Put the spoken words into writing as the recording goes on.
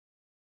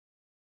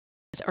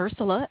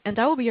Ursula, and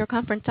I will be your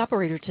conference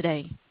operator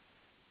today.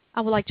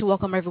 I would like to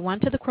welcome everyone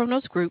to the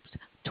Cronos Group's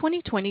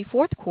 2020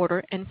 fourth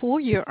quarter and full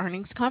year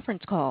earnings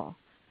conference call.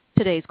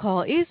 Today's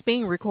call is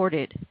being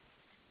recorded.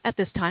 At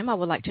this time, I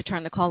would like to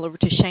turn the call over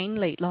to Shane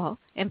Laidlaw,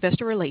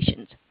 Investor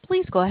Relations.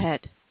 Please go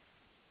ahead.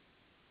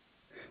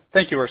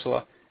 Thank you,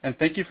 Ursula, and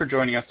thank you for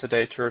joining us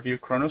today to review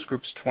Cronos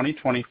Group's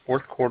 2020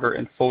 fourth quarter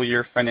and full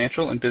year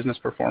financial and business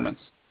performance.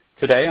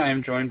 Today, I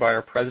am joined by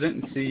our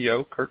President and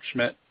CEO, Kurt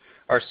Schmidt,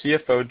 our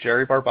CFO,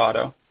 Jerry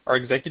Barbato, our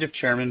Executive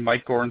Chairman,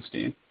 Mike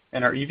Gorenstein,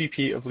 and our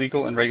EVP of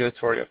Legal and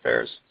Regulatory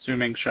Affairs,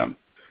 Su-Ming Shum.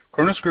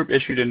 Cronos Group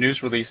issued a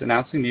news release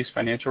announcing these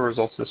financial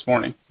results this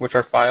morning, which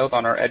are filed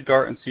on our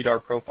EDGAR and SEDAR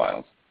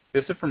profiles.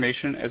 This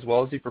information, as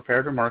well as the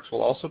prepared remarks,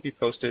 will also be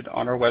posted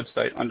on our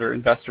website under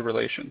Investor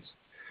Relations.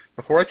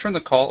 Before I turn the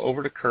call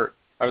over to Kurt,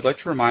 I would like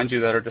to remind you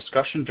that our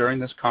discussion during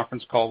this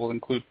conference call will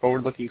include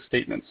forward-looking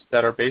statements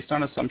that are based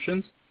on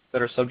assumptions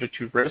that are subject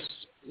to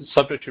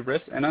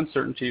risks and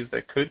uncertainties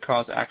that could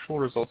cause actual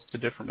results to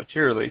differ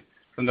materially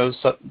from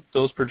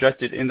those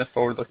projected in the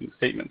forward-looking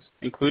statements,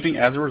 including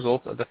as a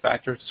result of the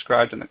factors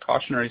described in the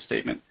cautionary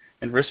statement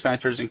and risk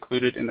factors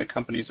included in the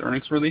company's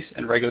earnings release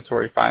and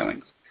regulatory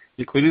filings,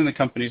 including the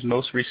company's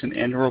most recent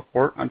annual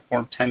report on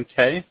Form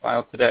 10-K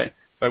filed today,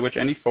 by which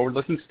any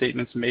forward-looking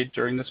statements made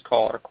during this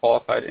call are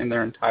qualified in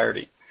their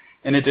entirety.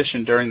 In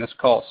addition, during this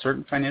call,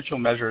 certain financial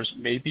measures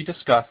may be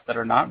discussed that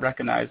are not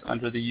recognized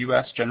under the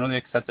U.S. generally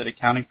accepted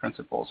accounting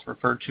principles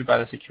referred to by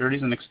the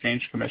Securities and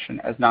Exchange Commission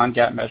as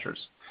non-GAAP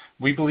measures.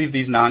 We believe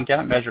these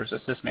non-GAAP measures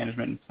assist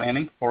management in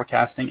planning,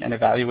 forecasting, and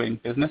evaluating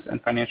business and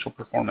financial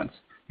performance,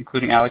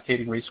 including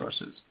allocating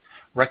resources.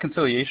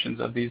 Reconciliations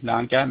of these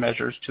non-GAAP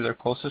measures to their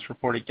closest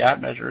reported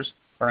GAAP measures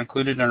are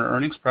included in our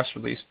earnings press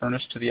release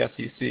furnished to the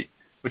SEC,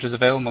 which is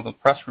available in the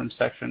press room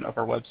section of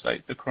our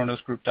website,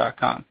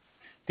 thecronosgroup.com.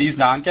 These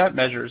non-GAAP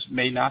measures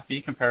may not be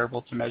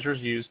comparable to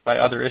measures used by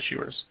other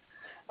issuers.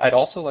 I'd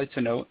also like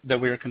to note that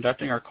we are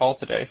conducting our call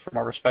today from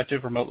our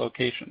respective remote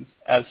locations.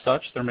 As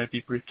such, there may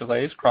be brief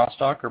delays,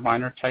 crosstalk, or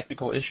minor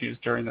technical issues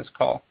during this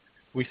call.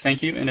 We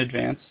thank you in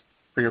advance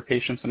for your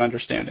patience and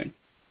understanding.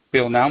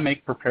 We will now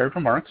make prepared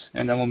remarks,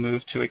 and then we'll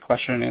move to a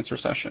question and answer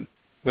session.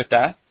 With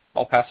that,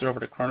 I'll pass it over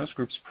to Cronos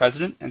Group's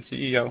President and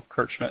CEO,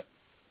 Kurt Schmidt.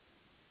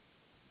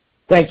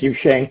 Thank you,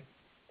 Shane.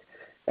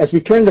 As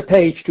we turn the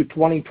page to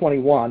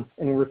 2021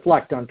 and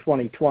reflect on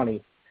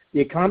 2020,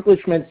 the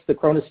accomplishments the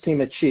Cronos team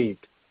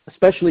achieved,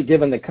 especially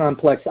given the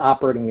complex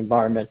operating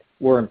environment,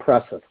 were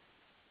impressive.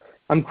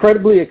 I'm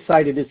incredibly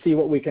excited to see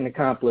what we can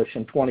accomplish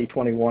in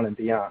 2021 and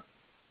beyond.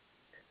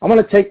 I want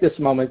to take this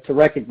moment to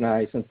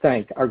recognize and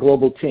thank our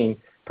global team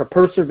for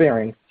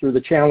persevering through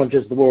the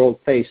challenges the world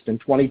faced in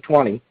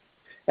 2020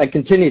 and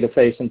continue to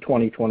face in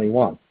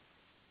 2021.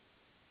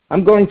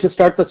 I'm going to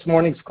start this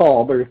morning's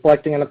call by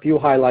reflecting on a few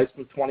highlights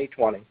from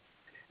 2020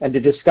 and to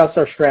discuss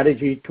our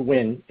strategy to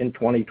win in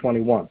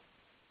 2021.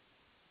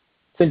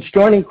 Since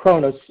joining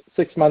Cronos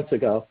 6 months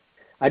ago,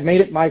 I've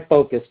made it my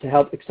focus to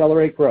help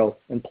accelerate growth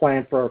and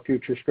plan for our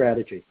future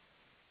strategy.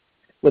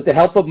 With the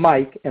help of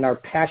Mike and our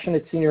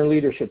passionate senior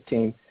leadership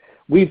team,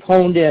 we've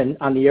honed in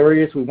on the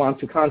areas we want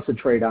to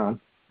concentrate on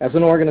as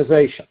an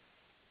organization.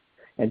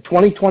 In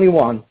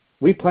 2021,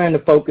 we plan to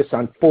focus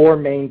on 4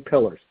 main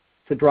pillars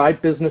to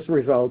drive business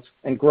results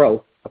and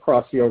growth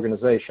across the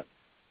organization.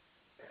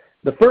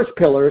 The first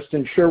pillar is to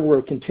ensure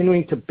we're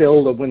continuing to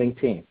build a winning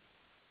team.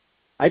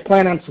 I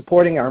plan on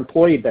supporting our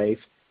employee base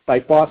by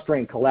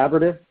fostering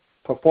collaborative,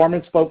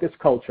 performance-focused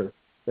culture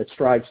that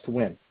strives to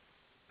win.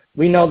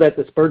 We know that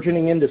this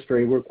burgeoning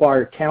industry will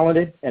require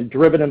talented and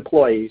driven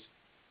employees,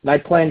 and I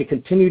plan to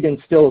continue to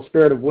instill a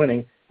spirit of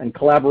winning and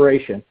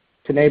collaboration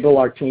to enable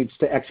our teams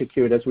to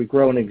execute as we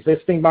grow in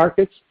existing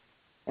markets,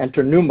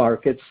 enter new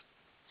markets,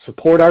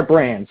 support our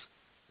brands,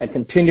 and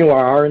continue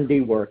our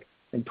R&D work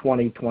in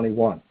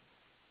 2021.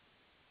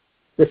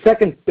 The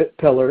second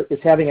pillar is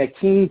having a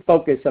keen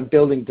focus on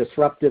building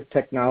disruptive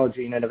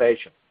technology and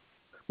innovation,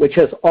 which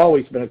has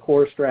always been a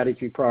core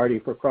strategy priority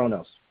for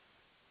Cronos.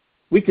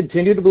 We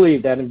continue to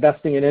believe that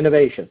investing in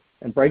innovation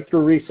and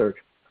breakthrough research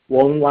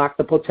will unlock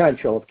the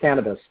potential of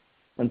cannabis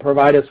and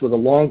provide us with a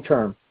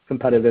long-term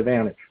competitive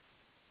advantage.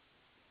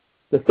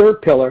 The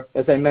third pillar,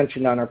 as I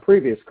mentioned on our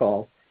previous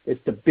call, is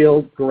to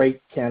build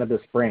great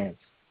cannabis brands.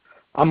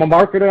 I'm a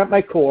marketer at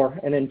my core,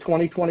 and in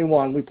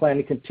 2021, we plan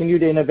to continue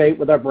to innovate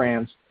with our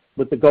brands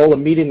with the goal of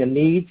meeting the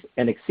needs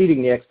and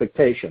exceeding the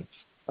expectations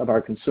of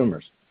our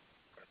consumers.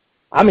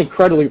 I'm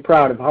incredibly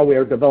proud of how we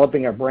are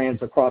developing our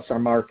brands across our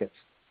markets.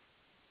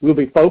 We'll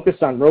be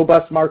focused on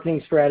robust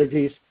marketing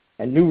strategies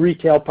and new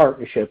retail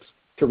partnerships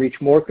to reach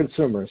more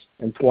consumers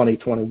in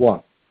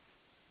 2021.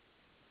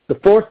 The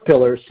fourth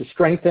pillar is to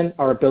strengthen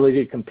our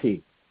ability to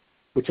compete,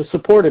 which is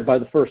supported by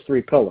the first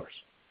 3 pillars.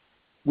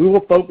 We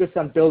will focus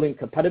on building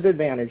competitive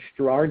advantage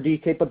through R&D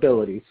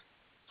capabilities,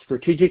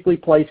 strategically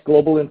placed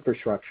global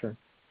infrastructure,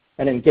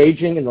 and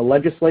engaging in the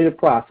legislative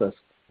process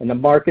in the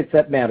markets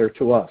that matter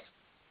to us.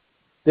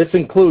 This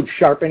includes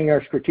sharpening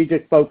our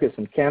strategic focus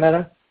in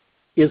Canada,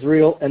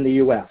 Israel, and the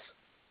U.S.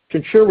 to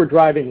ensure we're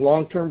driving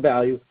long-term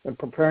value and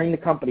preparing the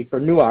company for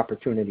new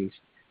opportunities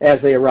as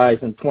they arise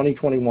in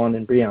 2021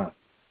 and beyond.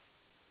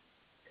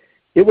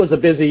 It was a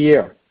busy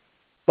year,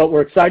 but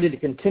we're excited to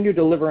continue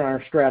delivering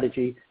our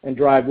strategy and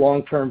drive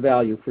long-term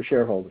value for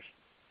shareholders.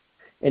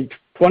 And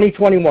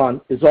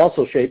 2021 is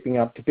also shaping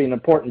up to be an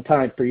important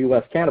time for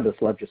U.S. cannabis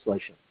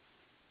legislation.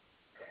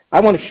 I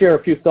want to share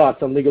a few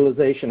thoughts on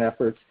legalization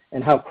efforts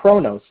and how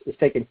Cronos is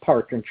taking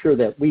part to ensure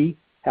that we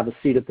have a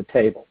seat at the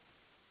table.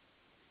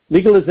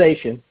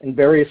 Legalization in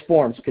various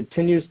forms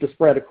continues to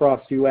spread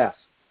across the U.S.,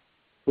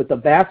 with the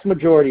vast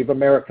majority of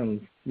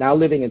Americans now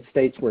living in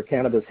states where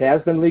cannabis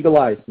has been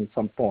legalized in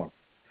some form,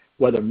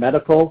 whether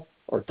medical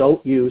or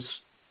adult use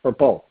or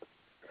both.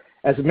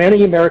 As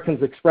many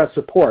Americans express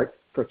support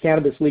for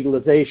cannabis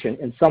legalization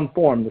in some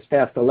form this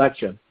past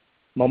election,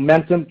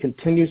 momentum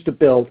continues to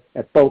build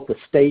at both the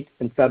state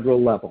and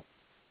federal level.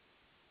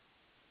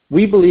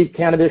 We believe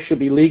cannabis should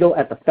be legal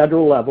at the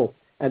federal level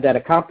and that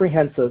a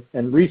comprehensive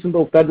and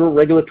reasonable federal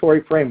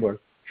regulatory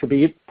framework should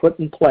be put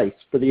in place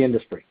for the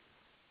industry.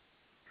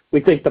 We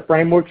think the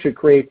framework should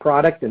create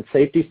product and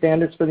safety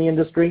standards for the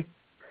industry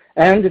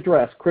and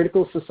address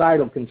critical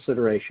societal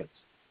considerations,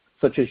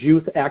 such as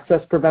youth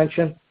access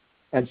prevention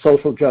and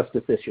social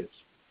justice issues.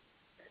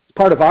 As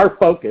part of our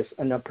focus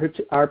and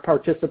our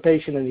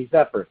participation in these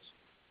efforts,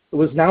 it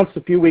was announced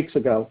a few weeks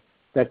ago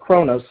that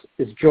Cronos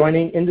is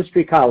joining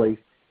industry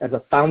colleagues as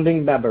a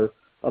founding member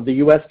of the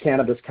U.S.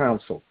 Cannabis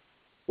Council,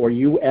 or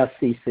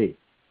USCC.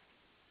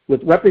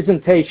 With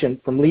representation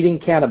from leading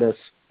cannabis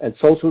and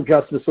social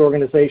justice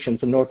organizations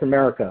in North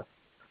America,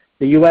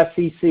 the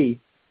USCC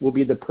will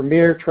be the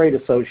premier trade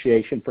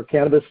association for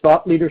cannabis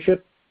thought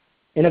leadership,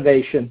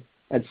 innovation,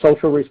 and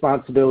social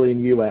responsibility in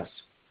the U.S.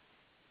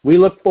 We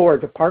look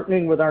forward to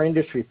partnering with our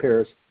industry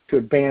peers to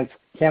advance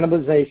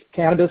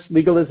cannabis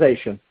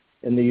legalization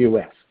in the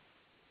U.S.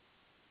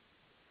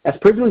 As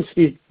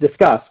previously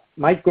discussed,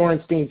 Mike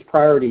Gorenstein's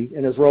priority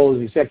in his role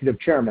as executive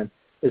chairman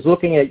is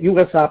looking at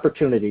U.S.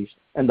 opportunities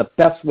and the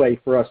best way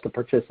for us to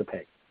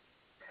participate.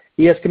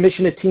 He has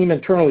commissioned a team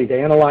internally to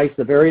analyze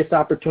the various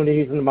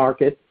opportunities in the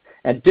market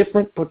and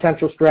different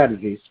potential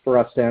strategies for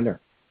us to enter.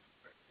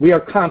 We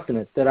are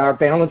confident that our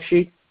balance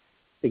sheet,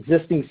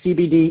 existing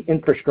CBD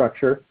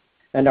infrastructure,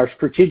 and our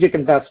strategic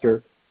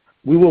investor,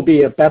 we will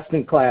be a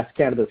best-in-class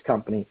cannabis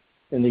company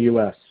in the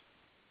U.S.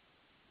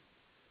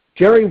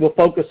 Jerry will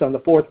focus on the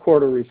fourth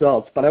quarter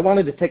results, but I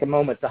wanted to take a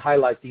moment to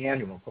highlight the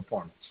annual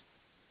performance.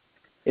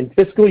 In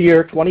fiscal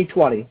year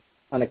 2020,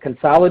 on a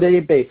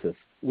consolidated basis,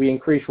 we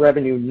increased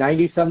revenue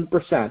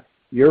 97%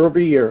 year over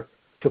year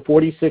to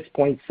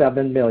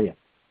 $46.7 million,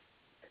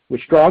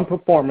 with strong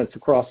performance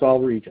across all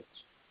regions.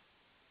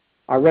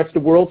 Our Rest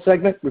of World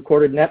segment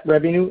recorded net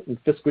revenue in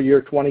fiscal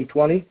year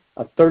 2020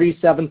 of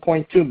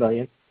 $37.2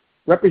 million,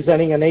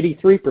 representing an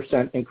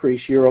 83%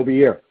 increase year over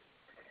year.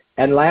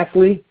 And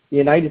lastly, the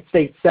United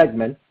States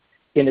segment,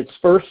 in its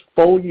first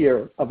full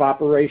year of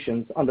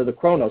operations under the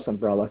Cronos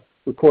umbrella,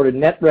 recorded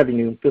net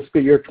revenue in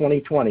fiscal year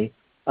 2020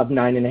 of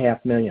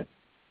 $9.5 million.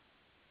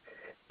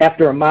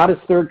 After a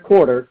modest third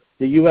quarter,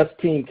 the U.S.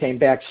 team came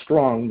back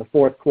strong in the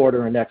fourth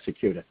quarter and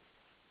executed.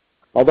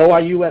 Although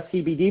our U.S.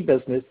 CBD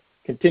business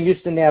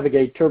continues to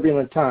navigate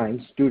turbulent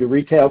times due to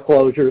retail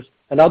closures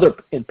and other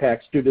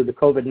impacts due to the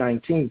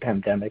COVID-19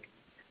 pandemic,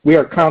 we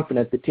are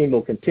confident the team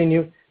will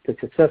continue to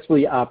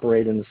successfully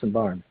operate in this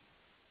environment.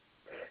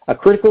 A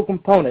critical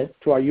component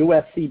to our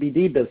U.S.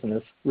 CBD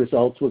business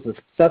results was the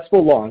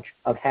successful launch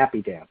of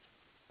Happy Dance,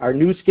 our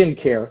new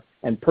skincare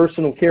and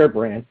personal care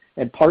brand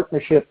in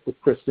partnership with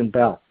Kristen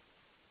Bell.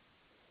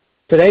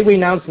 Today we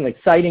announced an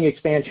exciting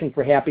expansion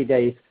for Happy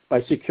Days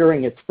by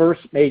securing its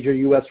first major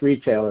U.S.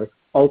 retailer,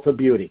 Ulta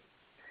Beauty,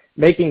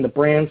 making the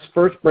brand's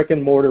first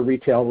brick-and-mortar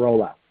retail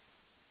rollout.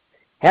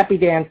 Happy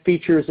Dance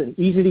features an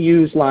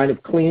easy-to-use line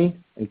of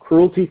clean and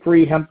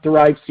cruelty-free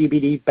hemp-derived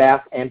CBD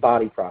bath and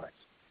body products.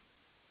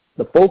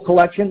 The full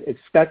collection is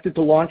expected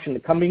to launch in the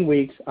coming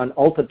weeks on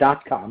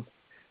Ulta.com,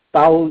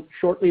 followed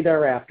shortly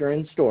thereafter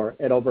in store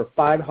at over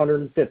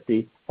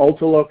 550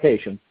 Ulta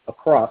locations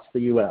across the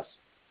U.S.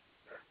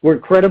 We're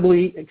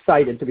incredibly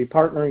excited to be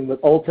partnering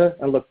with Ulta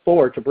and look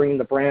forward to bringing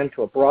the brand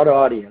to a broad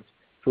audience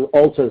through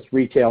Ulta's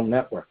retail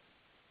network.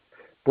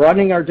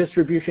 Broadening our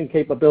distribution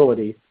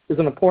capability is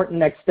an important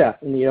next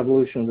step in the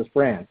evolution of this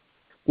brand,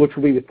 which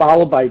will be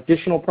followed by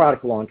additional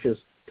product launches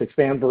to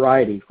expand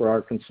variety for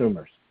our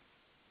consumers.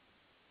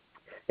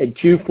 In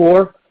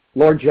Q4,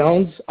 Lord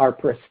Jones, our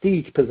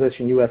prestige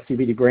position U.S.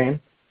 CBD brand,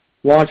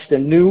 launched a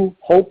new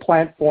whole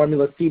plant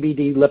formula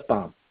CBD lip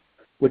balm,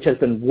 which has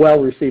been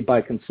well received by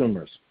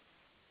consumers.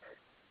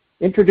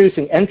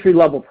 Introducing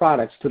entry-level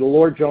products to the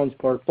Lord Jones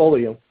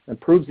portfolio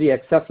improves the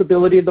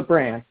accessibility of the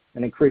brand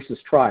and increases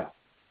trial.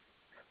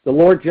 The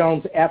Lord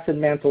Jones Acid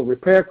Mantle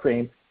Repair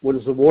Cream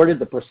was awarded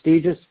the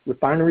prestigious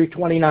Refinery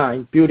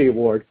 29 Beauty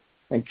Award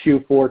in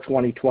Q4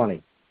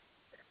 2020.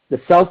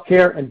 The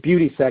self-care and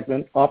beauty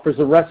segment offers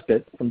a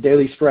respite from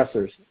daily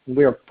stressors, and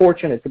we are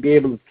fortunate to be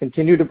able to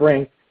continue to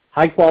bring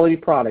high-quality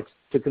products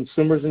to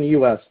consumers in the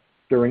U.S.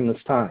 during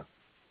this time.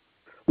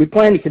 We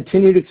plan to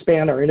continue to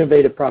expand our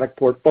innovative product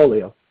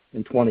portfolio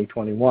in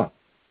 2021.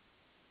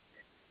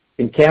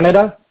 In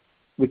Canada,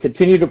 we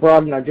continue to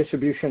broaden our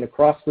distribution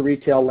across the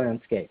retail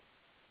landscape.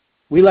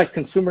 We let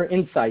consumer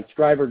insights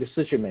drive our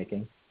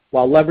decision-making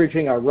while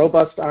leveraging our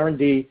robust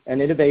R&D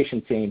and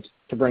innovation teams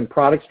to bring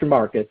products to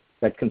market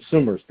that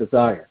consumers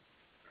desire.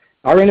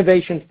 Our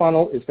innovation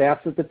funnel is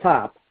vast at the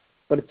top,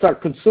 but it's our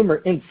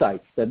consumer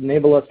insights that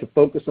enable us to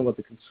focus on what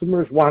the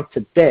consumers want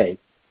today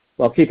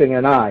while keeping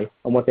an eye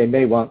on what they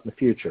may want in the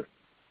future.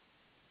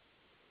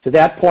 To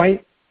that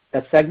point,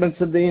 as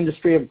segments of the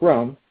industry have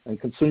grown and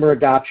consumer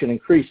adoption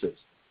increases,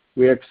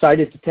 we are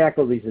excited to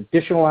tackle these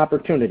additional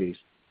opportunities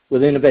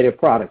with innovative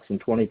products in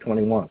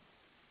 2021.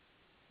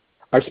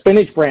 Our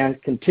spinach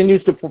brand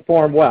continues to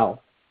perform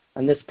well,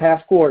 and this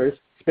past quarter's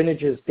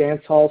Spinaches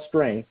Dance Hall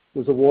strain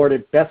was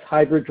awarded Best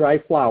Hybrid Dry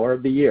Flower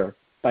of the Year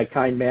by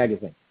Kind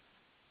Magazine.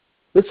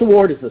 This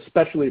award is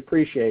especially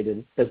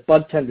appreciated as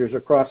bud tenders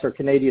across our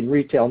Canadian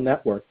retail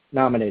network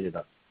nominated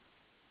us.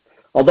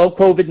 Although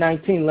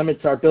COVID-19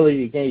 limits our ability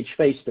to engage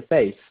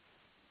face-to-face,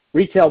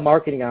 retail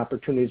marketing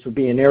opportunities will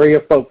be an area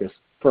of focus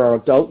for our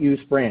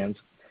adult-use brands,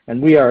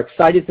 and we are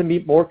excited to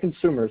meet more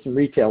consumers in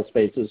retail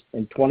spaces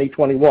in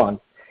 2021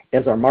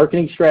 as our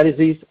marketing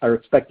strategies are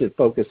expected to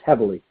focus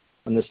heavily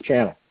on this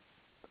channel.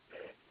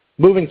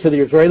 Moving to the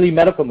Israeli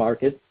medical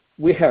market,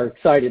 we are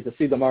excited to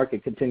see the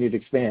market continue to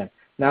expand,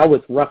 now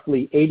with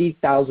roughly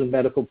 80,000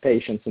 medical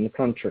patients in the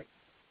country.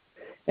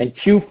 In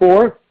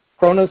Q4,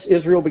 Kronos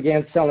Israel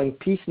began selling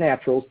Peace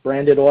Naturals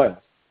branded oils,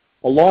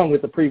 along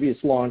with the previous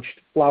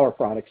launched flower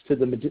products to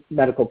the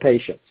medical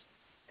patients.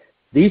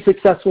 These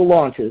successful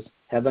launches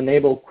have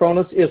enabled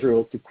Kronos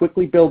Israel to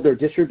quickly build their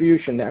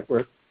distribution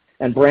network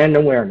and brand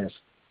awareness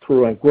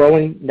through a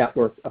growing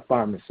network of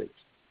pharmacies.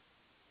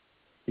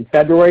 In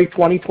February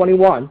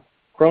 2021,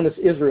 Kronos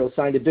Israel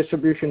signed a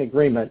distribution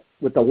agreement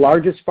with the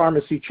largest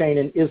pharmacy chain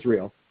in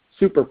Israel,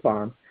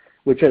 Superfarm,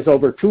 which has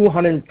over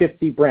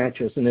 250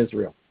 branches in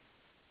Israel.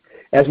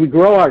 As we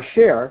grow our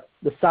share,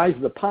 the size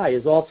of the pie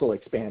is also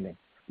expanding,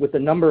 with the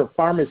number of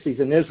pharmacies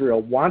in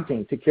Israel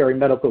wanting to carry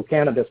medical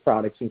cannabis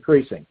products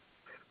increasing,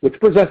 which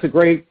presents a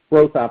great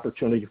growth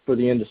opportunity for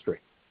the industry.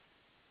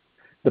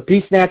 The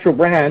Peace Natural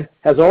brand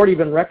has already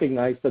been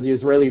recognized by the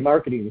Israeli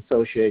Marketing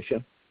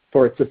Association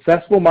for its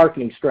successful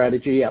marketing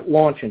strategy at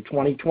launch in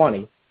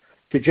 2020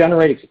 to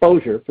generate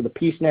exposure for the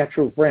Peace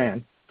Natural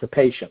brand to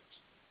patients,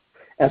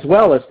 as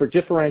well as for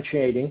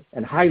differentiating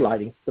and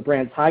highlighting the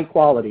brand's high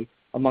quality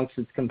amongst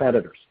its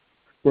competitors.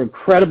 We're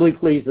incredibly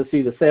pleased to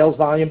see the sales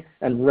volume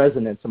and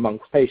resonance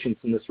amongst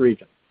patients in this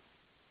region.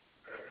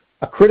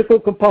 A critical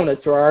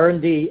component to our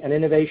R&D and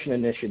innovation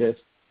initiatives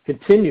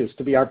continues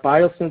to be our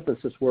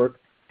biosynthesis work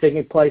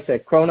taking place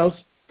at Kronos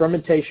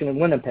Fermentation in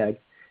Winnipeg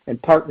in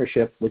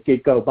partnership with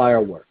Ginkgo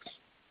Bioworks.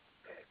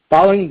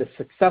 Following the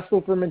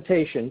successful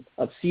fermentation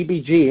of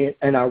CBG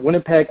in our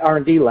Winnipeg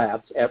R&D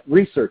labs at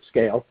research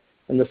scale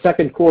in the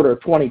second quarter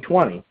of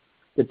 2020,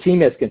 the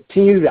team has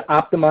continued to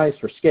optimize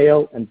for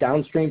scale and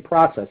downstream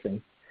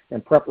processing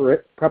and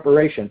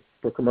preparation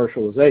for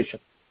commercialization.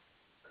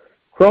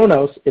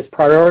 Kronos is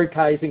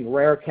prioritizing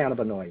rare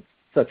cannabinoids,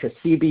 such as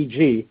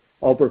CBG,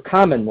 over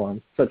common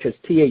ones, such as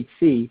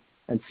THC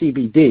and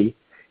CBD,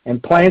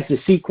 and plans to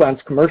sequence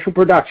commercial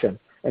production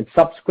and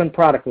subsequent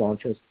product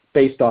launches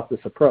based off this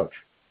approach.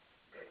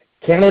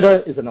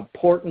 Canada is an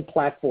important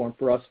platform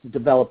for us to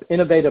develop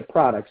innovative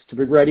products to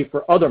be ready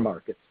for other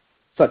markets,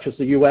 such as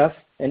the U.S.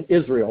 and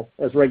Israel,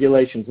 as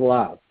regulations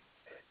allow.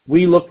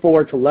 We look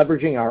forward to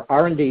leveraging our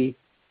R&D,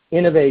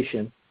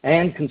 innovation,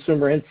 and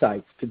consumer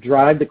insights to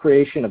drive the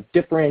creation of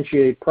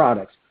differentiated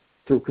products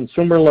through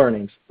consumer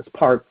learnings as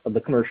part of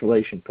the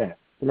commercialization plan.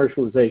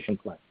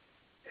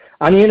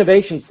 On the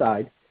innovation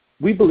side,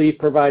 we believe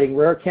providing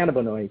rare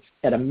cannabinoids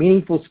at a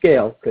meaningful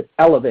scale could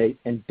elevate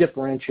and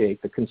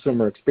differentiate the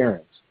consumer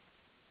experience.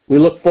 We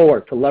look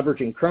forward to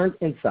leveraging current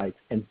insights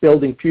and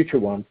building future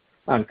ones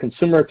on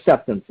consumer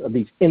acceptance of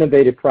these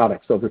innovative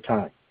products over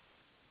time.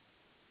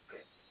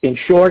 In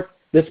short,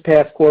 this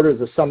past quarter is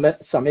a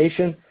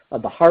summation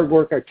of the hard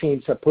work our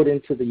teams have put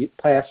into the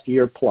past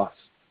year plus.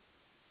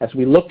 As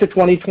we look to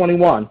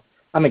 2021,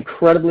 I'm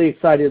incredibly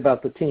excited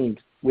about the teams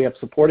we have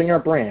supporting our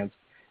brands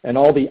and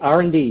all the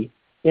R&D,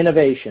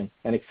 innovation,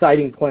 and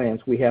exciting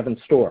plans we have in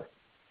store.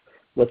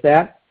 With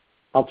that,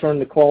 I'll turn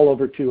the call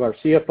over to our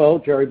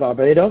CFO, Jerry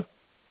Barbato.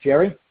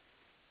 Jerry?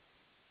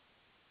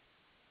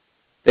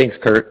 Thanks,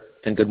 Kurt,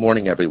 and good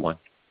morning, everyone.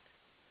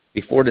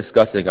 Before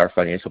discussing our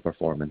financial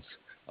performance,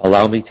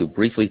 allow me to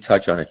briefly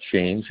touch on a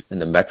change in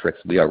the metrics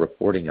we are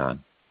reporting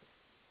on.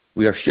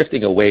 We are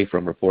shifting away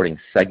from reporting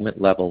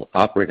segment-level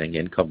operating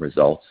income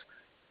results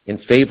in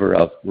favor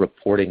of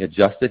reporting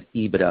adjusted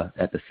EBITDA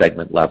at the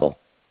segment level.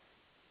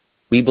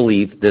 We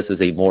believe this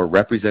is a more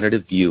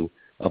representative view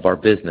of our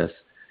business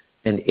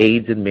and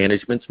aids in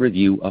management's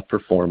review of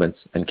performance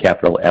and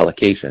capital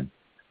allocation.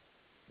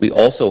 We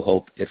also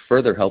hope it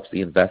further helps the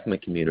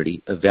investment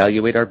community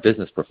evaluate our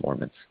business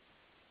performance.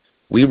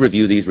 We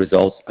review these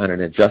results on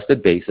an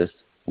adjusted basis,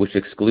 which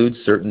excludes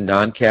certain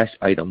non-cash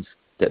items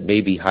that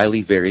may be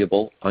highly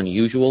variable,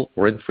 unusual,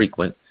 or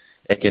infrequent,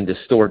 and can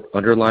distort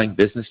underlying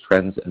business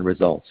trends and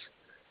results.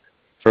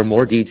 For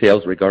more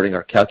details regarding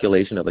our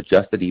calculation of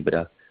adjusted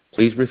EBITDA,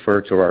 please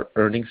refer to our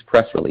earnings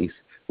press release,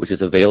 which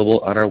is available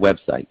on our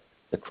website,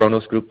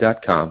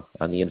 thekronosgroup.com,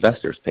 on the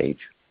Investors page.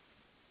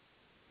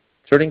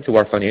 Turning to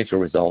our financial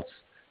results,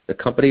 the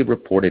company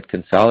reported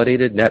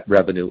consolidated net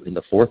revenue in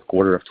the fourth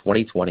quarter of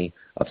 2020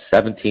 of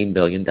 $17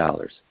 million,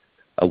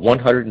 a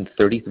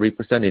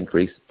 133%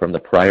 increase from the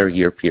prior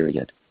year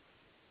period.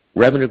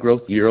 Revenue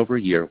growth year over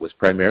year was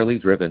primarily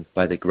driven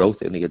by the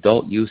growth in the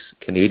adult use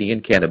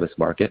Canadian cannabis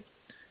market,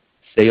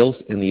 sales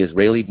in the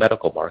Israeli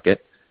medical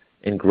market,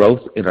 and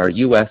growth in our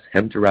U.S.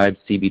 hemp-derived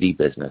CBD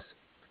business,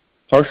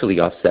 partially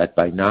offset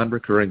by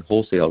non-recurring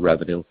wholesale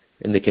revenue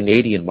in the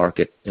Canadian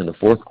market in the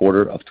fourth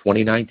quarter of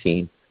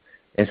 2019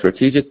 and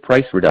strategic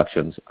price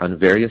reductions on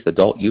various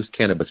adult use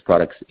cannabis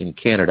products in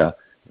Canada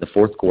in the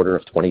fourth quarter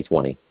of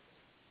 2020.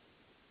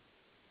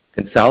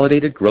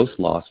 Consolidated gross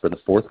loss for the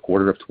fourth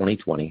quarter of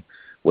 2020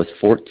 was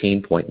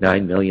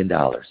 $14.9 million,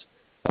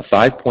 a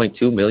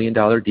 $5.2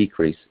 million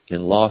decrease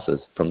in losses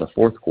from the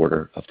fourth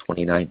quarter of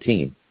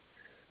 2019.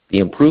 The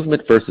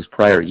improvement versus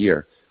prior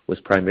year was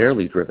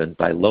primarily driven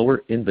by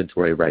lower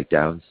inventory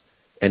write-downs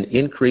and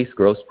increased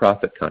gross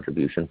profit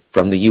contribution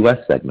from the U.S.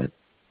 segment.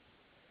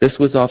 This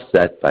was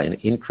offset by an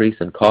increase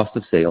in cost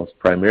of sales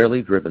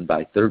primarily driven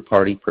by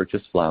third-party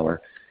purchased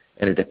flower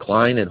and a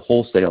decline in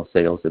wholesale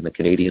sales in the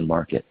Canadian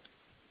market.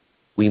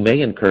 We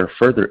may incur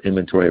further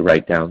inventory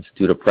write-downs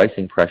due to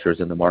pricing pressures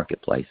in the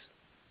marketplace.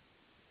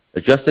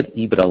 Adjusted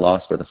EBITDA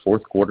loss for the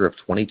fourth quarter of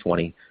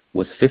 2020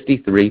 was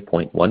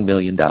 $53.1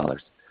 million,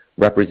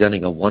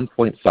 representing a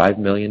 $1.5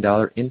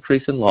 million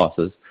increase in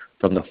losses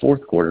from the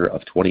fourth quarter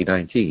of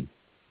 2019.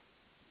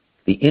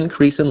 The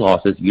increase in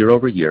losses year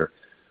over year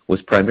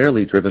was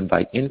primarily driven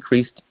by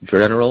increased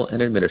general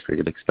and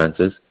administrative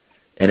expenses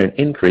and an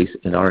increase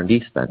in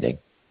R&D spending.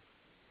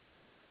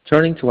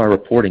 Turning to our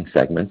reporting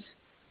segments,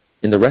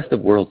 in the Rest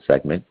of World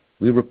segment,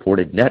 we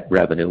reported net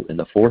revenue in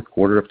the fourth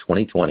quarter of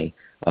 2020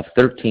 of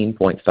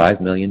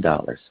 $13.5 million,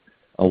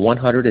 a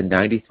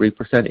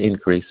 193%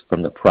 increase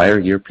from the prior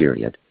year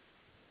period.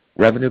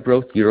 Revenue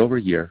growth year over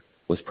year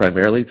was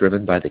primarily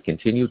driven by the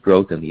continued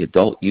growth in the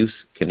adult use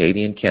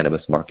Canadian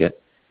cannabis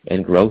market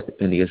and growth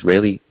in the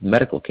Israeli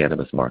medical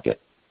cannabis market,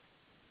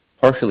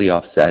 partially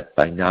offset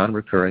by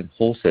non-recurring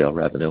wholesale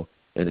revenue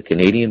in the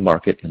Canadian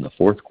market in the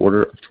fourth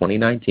quarter of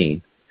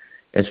 2019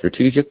 and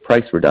strategic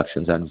price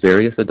reductions on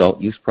various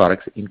adult use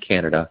products in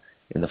Canada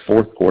in the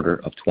fourth quarter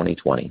of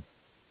 2020.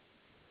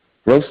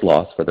 Gross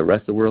loss for the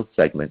Rest of World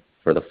segment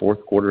for the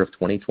fourth quarter of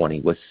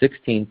 2020 was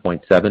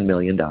 $16.7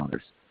 million,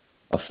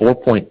 a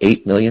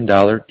 $4.8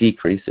 million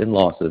decrease in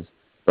losses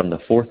from the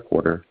fourth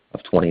quarter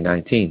of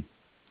 2019.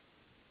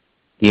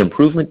 The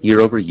improvement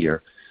year over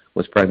year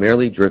was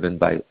primarily driven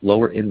by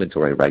lower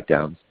inventory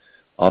write-downs,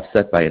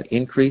 offset by an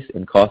increase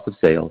in cost of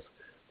sales,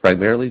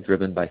 primarily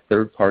driven by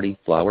third-party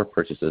flower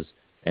purchases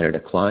and a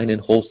decline in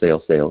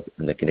wholesale sales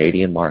in the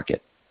Canadian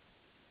market.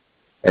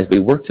 As we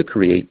work to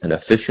create an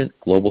efficient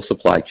global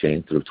supply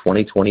chain through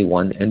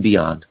 2021 and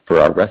beyond for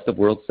our Rest of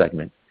World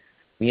segment,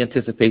 we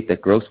anticipate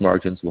that gross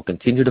margins will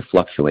continue to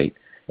fluctuate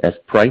as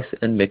price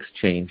and mix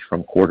change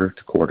from quarter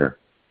to quarter.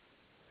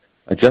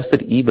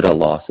 Adjusted EBITDA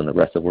loss in the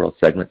Rest of World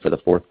segment for the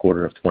fourth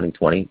quarter of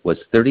 2020 was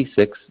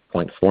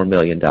 $36.4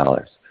 million,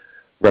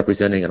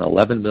 representing an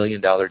 $11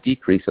 million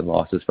decrease in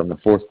losses from the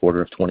fourth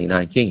quarter of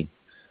 2019.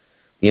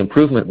 The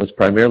improvement was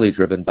primarily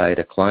driven by a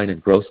decline in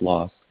gross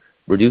loss,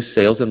 reduced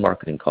sales and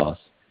marketing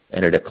costs,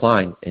 and a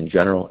decline in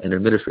general and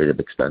administrative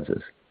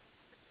expenses.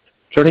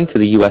 Turning to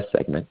the U.S.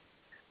 segment,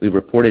 we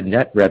reported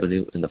net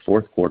revenue in the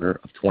fourth quarter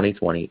of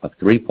 2020 of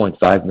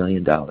 $3.5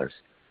 million,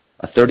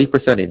 a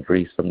 30%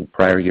 increase from the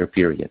prior year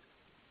period.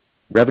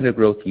 Revenue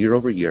growth year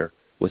over year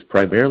was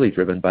primarily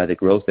driven by the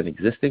growth in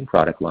existing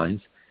product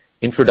lines,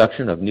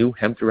 introduction of new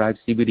hemp-derived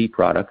CBD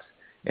products,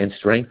 and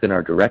strength in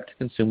our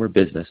direct-to-consumer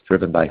business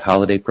driven by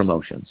holiday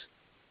promotions.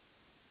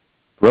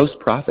 Gross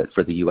profit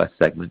for the U.S.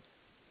 segment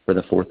for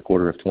the fourth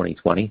quarter of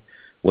 2020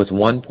 was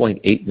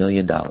 $1.8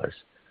 million,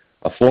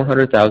 a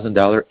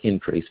 $400,000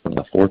 increase from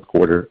the fourth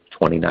quarter of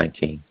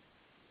 2019.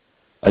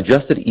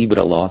 Adjusted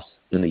EBITDA loss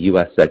in the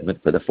U.S.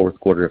 segment for the fourth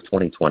quarter of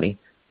 2020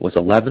 was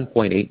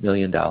 $11.8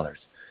 million,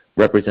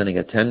 representing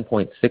a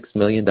 $10.6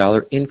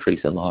 million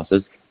increase in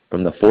losses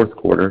from the fourth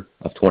quarter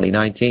of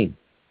 2019.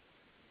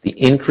 The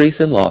increase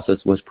in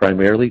losses was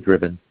primarily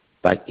driven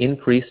by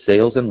increased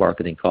sales and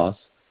marketing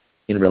costs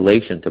in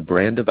relation to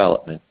brand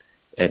development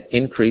and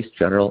increased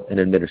general and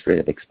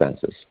administrative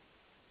expenses.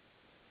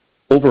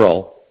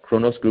 Overall,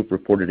 Cronos Group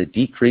reported a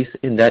decrease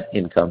in net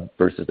income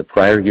versus the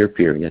prior year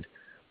period,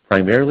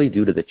 primarily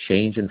due to the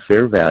change in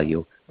fair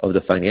value of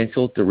the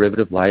financial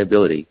derivative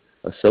liability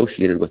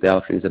associated with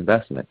Altria's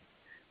investment,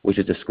 which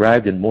is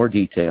described in more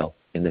detail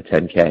in the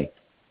 10-K.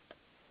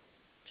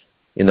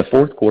 In the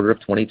fourth quarter of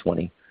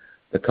 2020,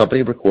 the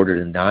company recorded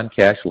a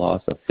non-cash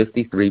loss of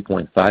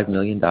 $53.5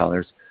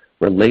 million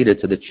related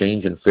to the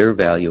change in fair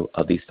value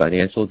of these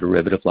financial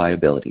derivative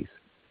liabilities.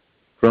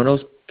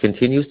 Cronos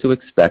continues to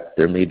expect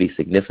there may be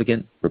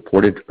significant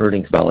reported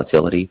earnings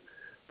volatility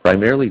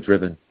primarily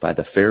driven by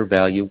the fair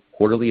value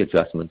quarterly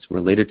adjustments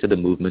related to the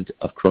movement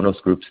of Cronos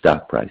Group's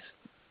stock price.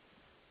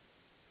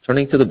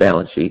 Turning to the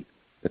balance sheet,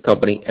 the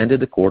company ended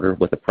the quarter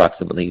with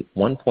approximately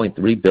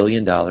 $1.3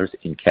 billion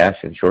in cash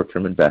and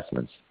short-term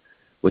investments,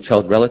 which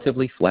held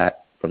relatively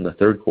flat from the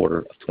third quarter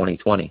of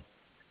 2020.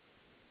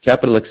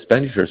 Capital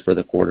expenditures for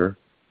the quarter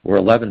were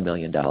 $11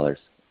 million.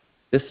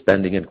 This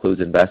spending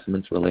includes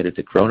investments related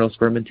to Cronos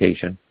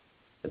Fermentation,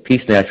 the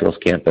Peace Naturals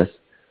campus,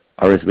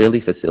 our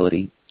Israeli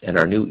facility, and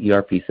our new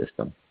ERP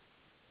system.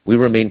 We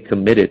remain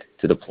committed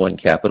to deploying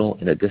capital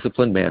in a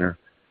disciplined manner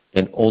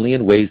and only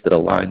in ways that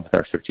align with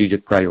our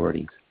strategic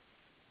priorities.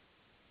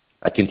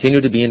 I continue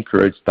to be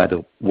encouraged by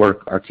the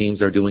work our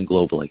teams are doing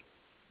globally.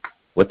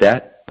 With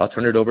that, I'll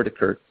turn it over to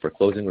Kurt for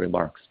closing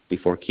remarks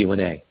before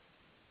Q&A.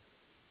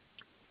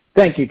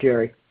 Thank you,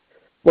 Jerry.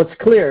 What's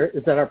clear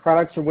is that our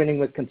products are winning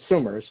with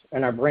consumers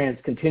and our brands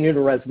continue to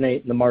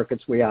resonate in the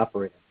markets we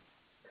operate in.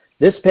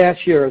 This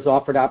past year has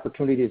offered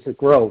opportunities to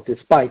grow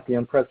despite the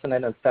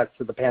unprecedented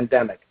effects of the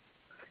pandemic,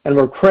 and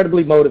we're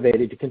incredibly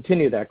motivated to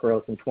continue that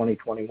growth in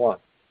 2021.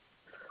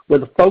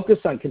 With a focus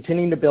on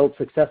continuing to build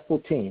successful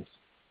teams,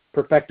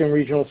 perfecting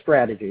regional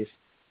strategies,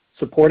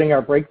 supporting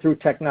our breakthrough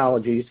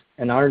technologies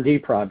and R&D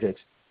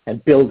projects,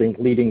 and building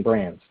leading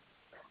brands.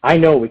 I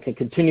know we can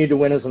continue to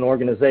win as an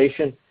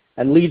organization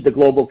and lead the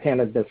global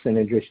cannabis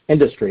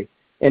industry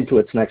into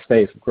its next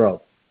phase of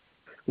growth.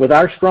 With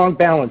our strong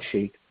balance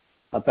sheet,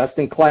 a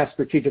best-in-class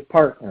strategic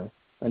partner,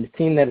 and a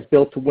team that is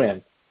built to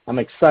win, I'm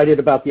excited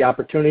about the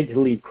opportunity to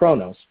lead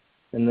Cronos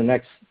in the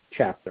next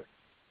chapter.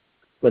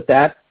 With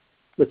that,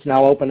 let's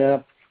now open it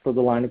up for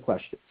the line of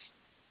questions.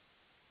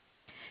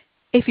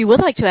 If you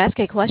would like to ask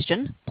a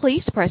question,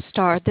 please press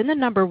star then the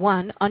number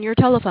 1 on your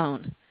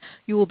telephone.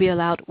 You will be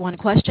allowed 1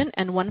 question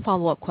and 1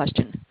 follow-up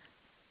question.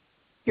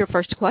 Your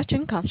first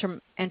question comes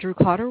from Andrew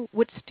Carter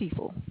with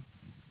Stifel.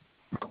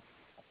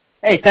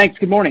 Hey, thanks.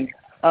 Good morning.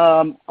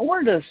 I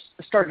wanted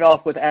to start it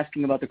off with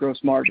asking about the gross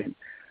margin.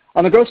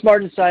 On the gross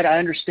margin side, I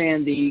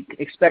understand the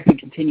expected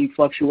continued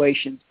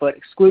fluctuations, but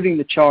excluding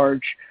the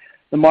charge,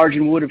 the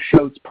margin would have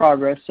showed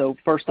progress. So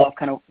first off,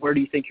 kind of where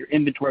do you think your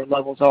inventory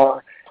levels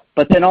are?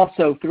 But then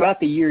also throughout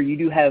the year, you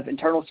do have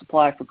internal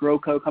supply for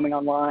GrowCo coming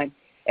online,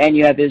 and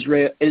you have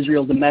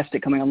Israel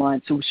domestic coming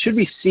online. So should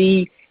we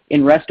see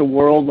in rest of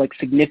world like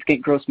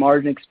significant gross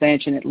margin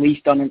expansion, at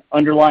least on an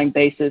underlying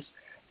basis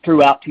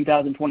throughout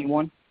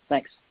 2021?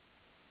 Thanks.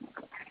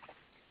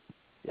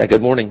 Yeah,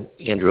 good morning,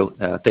 Andrew.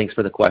 Thanks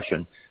for the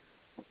question.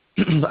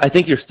 I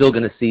think you're still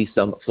going to see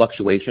some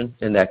fluctuation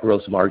in that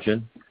gross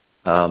margin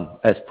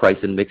as price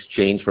and mix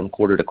change from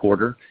quarter to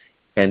quarter.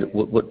 And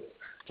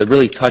to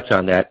really touch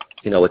on that,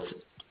 it's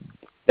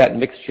that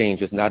mix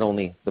change is not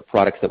only the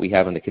products that we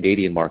have in the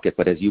Canadian market,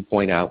 but as you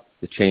point out,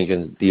 the change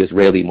in the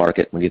Israeli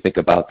market when you think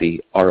about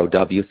the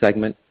ROW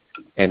segment.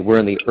 And we're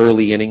in the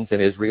early innings in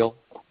Israel.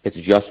 It's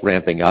just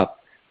ramping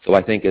up. So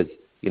I think as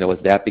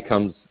that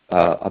becomes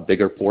a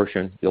bigger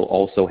portion, you'll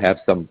also have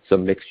some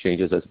mix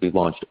changes as we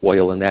launched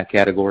oil in that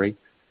category.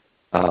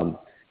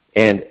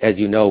 And as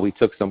you know, we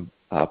took some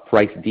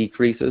price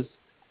decreases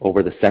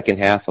over the second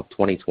half of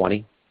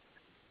 2020.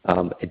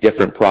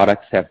 Different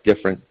products have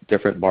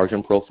different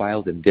margin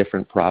profiles in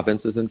different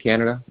provinces in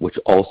Canada, which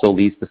also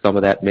leads to some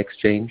of that mix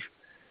change.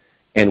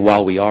 And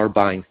while we are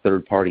buying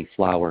third-party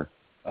flower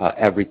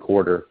every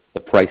quarter, the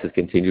prices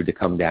continue to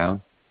come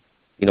down.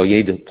 You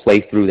need to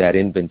play through that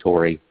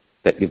inventory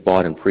that you've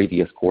bought in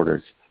previous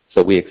quarters.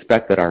 So we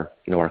expect that our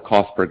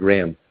cost per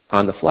gram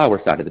on the flower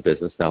side of the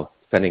business now,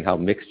 depending how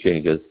mix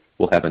changes,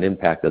 will have an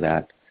impact of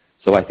that.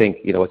 So I think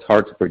it's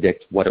hard to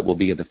predict what it will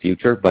be in the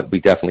future, but we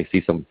definitely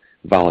see some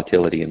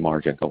volatility in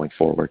margin going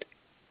forward.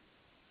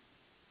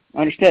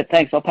 Understood.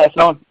 Thanks. I'll pass it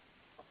on.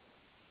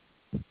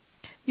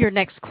 Your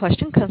next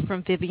question comes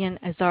from Vivien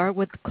Azer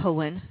with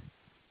Cowen.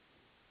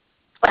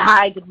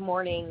 Hi, good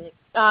morning.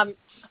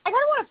 I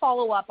kind of want to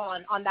follow up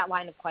on that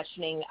line of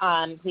questioning,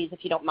 please, if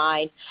you don't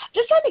mind.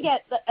 Just trying to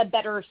get a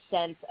better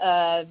sense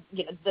of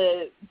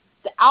the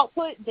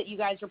output that you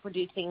guys are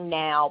producing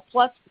now,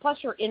 plus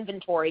your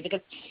inventory, because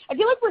I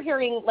feel like we're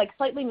hearing like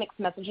slightly mixed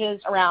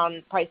messages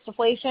around price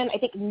deflation. I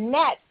think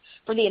net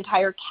for the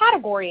entire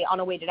category on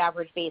a weighted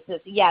average basis,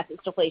 yes,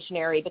 it's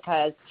deflationary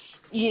because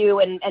you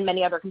and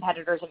many other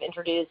competitors have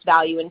introduced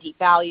value and deep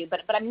value,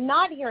 but I'm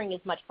not hearing as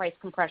much price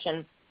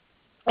compression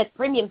as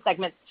premium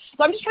segments.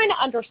 So I'm just trying to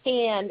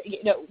understand,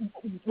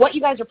 what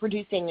you guys are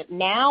producing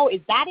now, is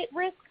that at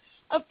risk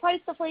of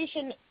price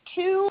deflation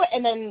too?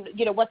 And then,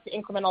 what's the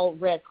incremental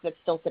risk that's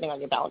still sitting on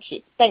your balance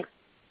sheet? Thanks.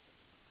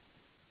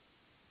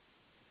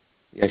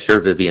 Yeah,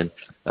 sure, Vivian.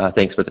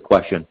 Thanks for the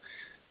question.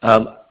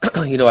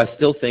 I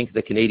still think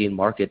the Canadian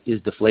market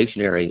is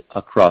deflationary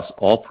across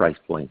all price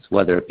points,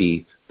 whether it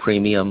be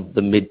premium,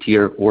 the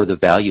mid-tier, or the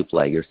value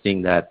play. You're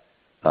seeing that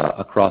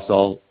across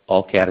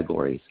all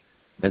categories.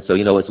 And so,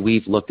 as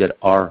we've looked at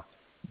our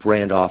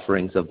brand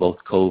offerings of both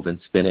Cove and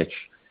Spinach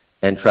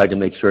and tried to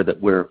make sure that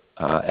we're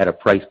at a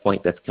price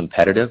point that's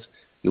competitive,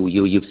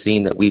 you've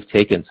seen that we've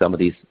taken some of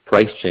these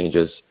price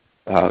changes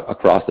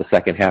across the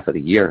second half of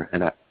the year.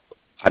 And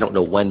I don't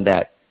know when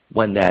that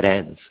when that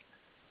ends.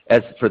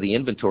 As for the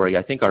inventory,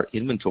 I think our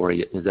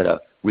inventory is at a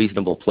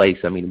reasonable place.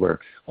 I mean, we're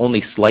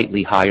only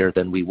slightly higher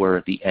than we were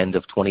at the end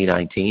of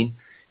 2019,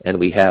 and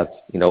we have,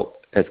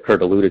 as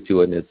Kurt alluded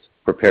to in his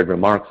prepared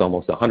remarks,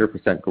 almost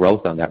 100%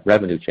 growth on that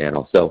revenue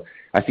channel. So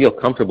I feel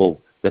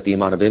comfortable that the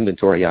amount of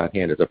inventory on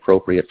hand is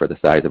appropriate for the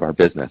size of our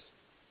business.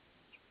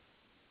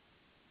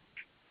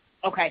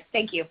 Okay,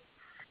 thank you.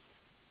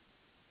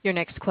 Your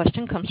next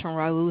question comes from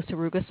Rahul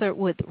Sarugaser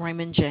with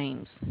Raymond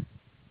James.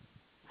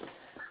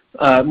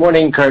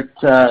 Morning, Kurt,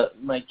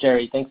 Mike,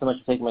 Jerry. Thanks so much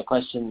for taking my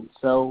question.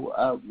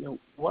 So,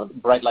 one of the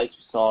bright lights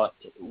we saw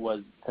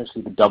was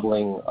essentially the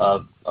doubling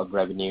of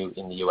revenue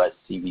in the U.S.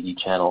 CBD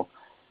channel.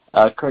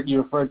 Kurt,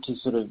 you referred to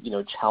sort of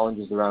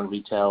challenges around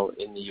retail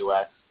in the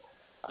U.S.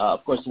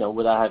 Of course,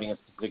 without having a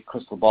specific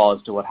crystal ball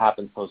as to what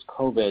happens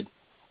post-COVID,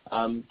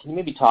 can you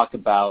maybe talk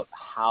about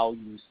how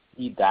you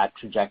see that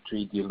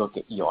trajectory? Do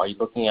you are you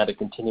looking at a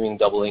continuing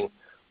doubling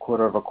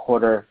quarter over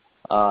quarter?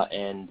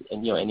 And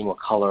any more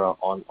color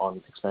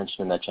on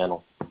expansion in that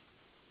channel?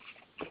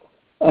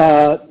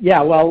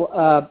 Yeah,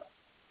 well,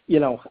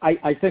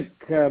 I think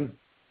the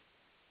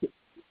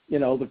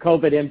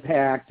COVID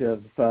impact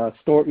of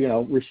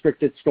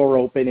restricted store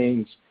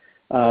openings,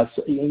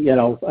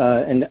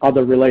 and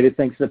other related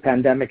things to the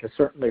pandemic has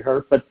certainly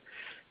hurt. But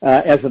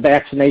as the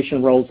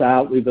vaccination rolls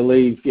out, we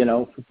believe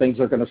things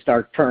are going to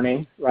start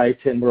turning, right?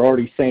 And we're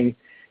already seeing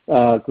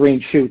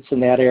green shoots in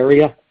that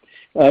area.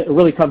 It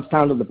really comes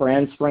down to the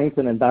brand strength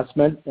and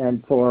investment.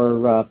 And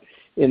for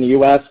in the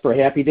U.S. for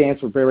Happy Dance,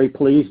 we're very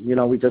pleased.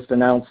 We just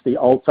announced the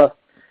Ulta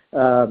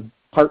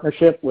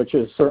partnership, which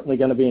is certainly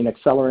going to be an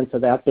accelerant to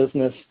that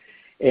business.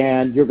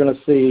 And you're going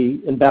to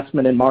see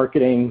investment in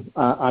marketing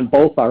on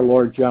both our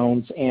Lord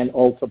Jones and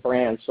Ulta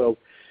brands. So,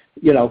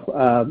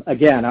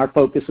 again, our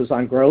focus is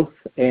on growth.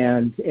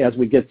 And as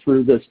we get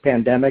through this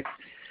pandemic,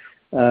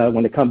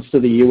 when it comes to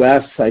the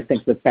U.S., I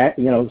think the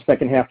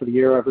second half of the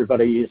year,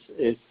 everybody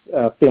is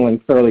feeling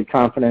fairly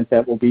confident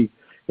that we'll be,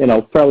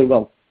 fairly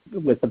well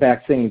with the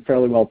vaccine,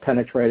 fairly well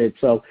penetrated.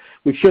 So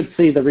we should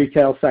see the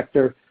retail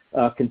sector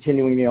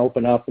continuing to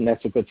open up, and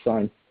that's a good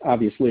sign.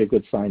 Obviously, a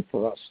good sign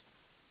for us.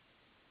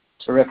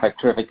 Terrific.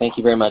 Thank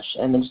you very much.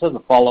 And then just as a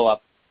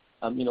follow-up,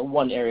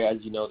 one area,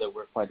 as you know, that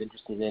we're quite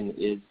interested in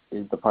is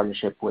the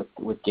partnership with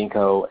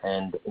Ginkgo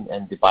and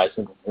the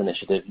biosynthesis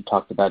initiative. You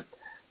talked about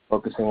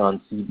focusing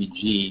on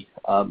CBG.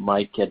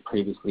 Mike had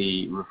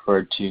previously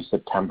referred to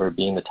September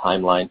being the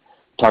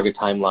target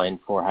timeline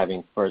for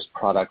having first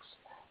products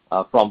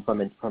from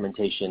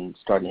fermentation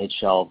starting to hit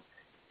shelves.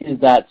 Is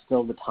that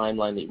still the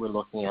timeline that we're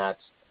looking at?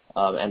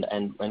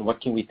 And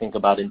what can we think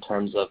about in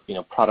terms of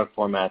product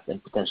formats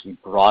and potentially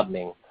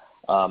broadening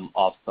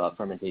of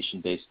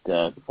fermentation-based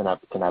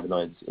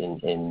cannabinoids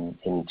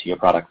into your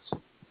products?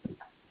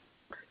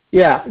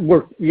 Yeah,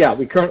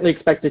 we currently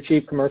expect to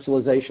achieve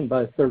commercialization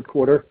by the third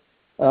quarter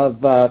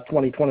of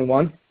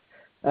 2021.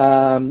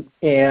 And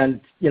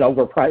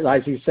we're,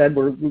 as you said,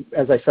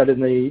 as I said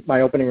in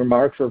my opening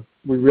remarks,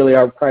 we really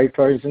are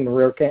prioritizing the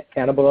rare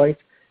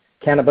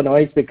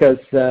cannabinoids because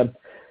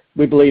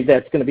we believe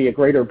that's going to be a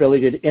greater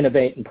ability to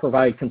innovate and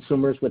provide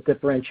consumers with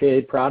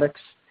differentiated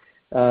products.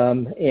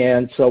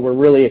 And so we're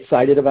really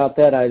excited about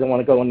that. I don't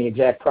want to go on the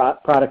exact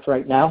products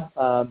right now,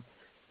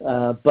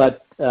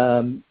 but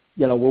we're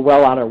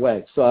well on our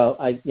way. So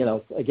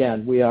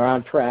again, we are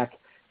on track,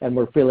 and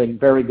we're feeling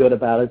very good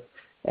about it.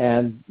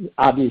 And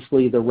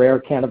obviously, the rare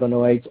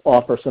cannabinoids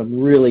offer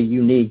some really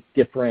unique,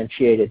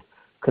 differentiated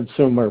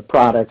consumer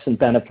products and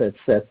benefits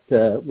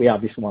that we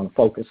obviously want to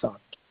focus on.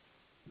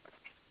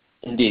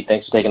 Indeed.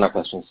 Thanks for taking our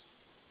questions.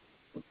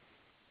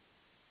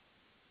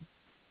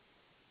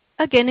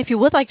 Again, if you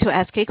would like to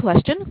ask a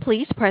question,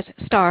 please press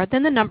star,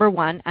 then the number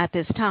 1 at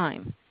this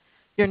time.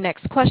 Your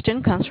next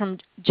question comes from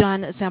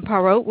John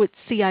Zamparo with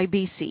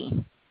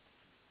CIBC.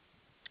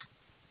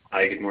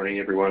 Hi, good morning,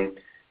 everyone.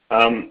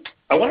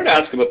 I wanted to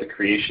ask about the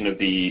creation of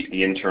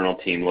the internal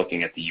team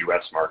looking at the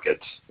U.S. market,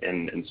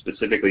 and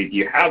specifically, do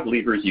you have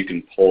levers you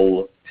can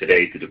pull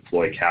today to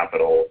deploy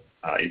capital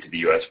into the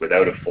U.S.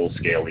 without a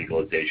full-scale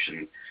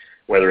legalization,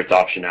 whether it's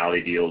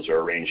optionality deals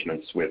or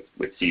arrangements with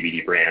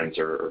CBD brands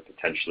or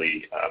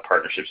potentially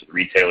partnerships with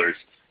retailers?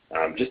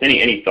 Just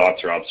any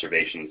thoughts or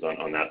observations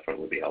on that front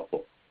would be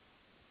helpful.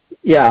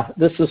 Yeah,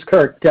 this is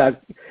Kurt.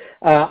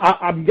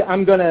 I'm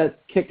going to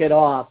kick it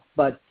off,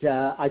 but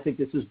I think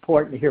this is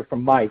important to hear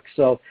from Mike.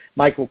 So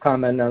Mike will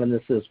comment on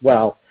this as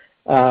well.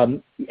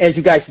 As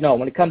you guys know,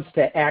 when it comes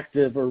to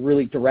active or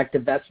really direct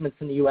investments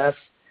in the U.S.,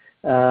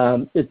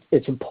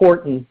 it's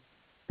important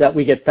that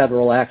we get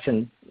federal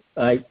action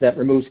that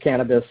removes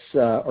cannabis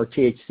or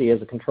THC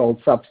as a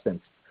controlled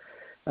substance.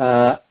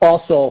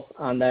 Also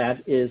on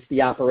that is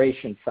the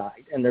operation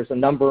side, and there's a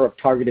number of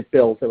targeted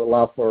bills that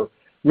allow for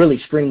really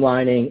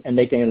streamlining and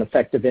making an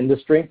effective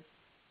industry.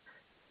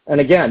 And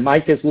again,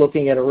 Mike is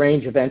looking at a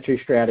range of entry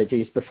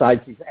strategies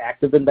besides these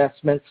active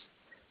investments.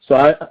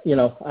 So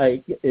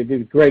it'd be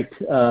great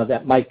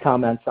that Mike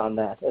comments on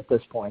that at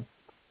this point.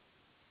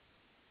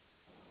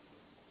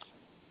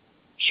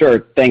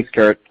 Sure. Thanks,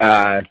 Kurt.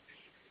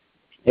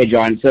 Hey,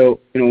 John. So,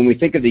 when we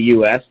think of the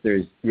U.S.,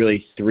 there's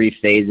really three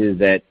phases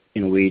that,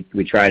 we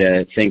try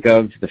to think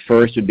of. The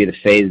first would be the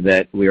phase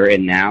that we are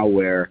in now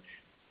where,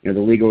 the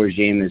legal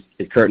regime,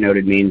 as Kurt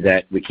noted, means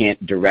that we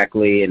can't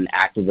directly and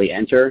actively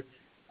enter.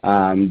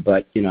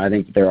 But, I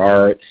think there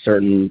are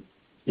certain,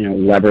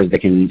 levers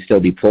that can still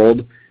be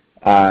pulled.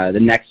 The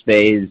next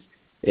phase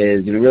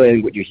is, really I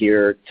think what you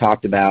hear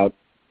talked about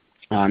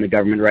the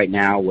government right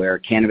now, where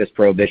cannabis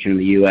prohibition in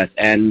the U.S.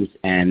 ends,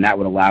 and that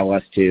would allow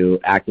us to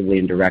actively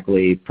and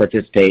directly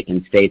participate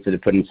in states that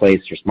have put in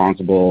place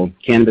responsible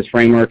cannabis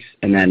frameworks,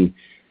 and then,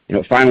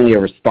 finally a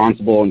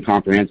responsible and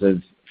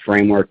comprehensive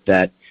framework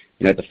that,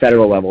 at the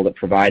federal level that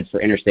provides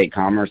for interstate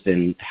commerce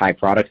and high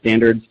product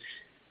standards.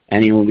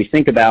 And when we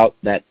think about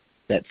that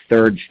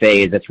third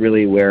phase, that's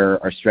really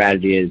where our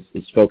strategy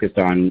is focused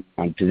on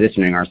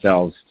positioning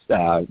ourselves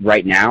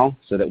right now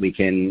so that we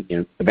can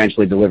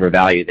eventually deliver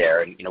value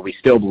there. And we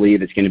still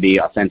believe it's going to be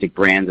authentic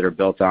brands that are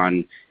built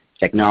on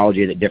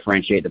technology that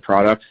differentiate the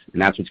products,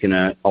 and that's what's going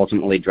to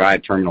ultimately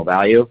drive terminal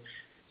value.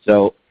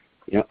 So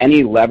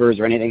any levers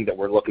or anything that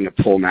we're looking to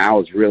pull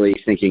now is really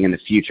thinking in the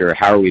future,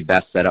 how are we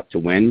best set up to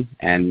win,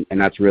 and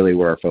that's really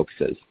where our focus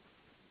is.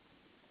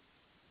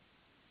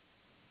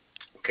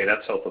 Okay,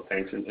 that's helpful.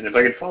 Thanks. And if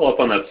I could follow up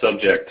on that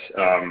subject,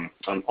 on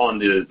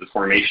the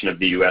formation of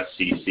the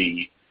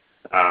USCC,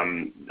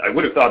 I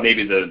would have thought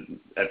maybe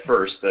at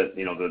first that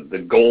the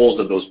goals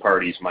of those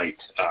parties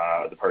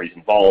the parties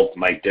involved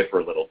might differ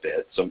a little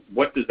bit. So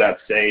what does that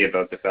say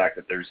about the fact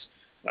that there's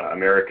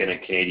American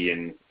and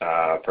Canadian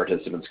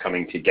participants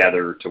coming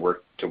together to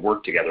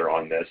work together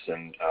on this?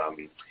 And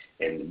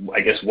I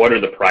guess what are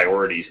the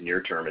priorities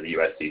near term in the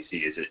USCC?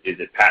 Is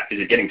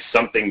it getting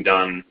something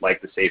done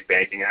like the Safe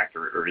Banking Act,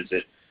 or is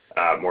it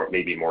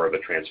maybe more of a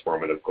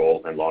transformative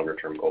goal and longer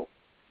term goal?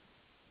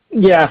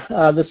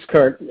 Yeah, this is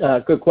Kurt.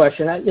 Good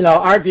question.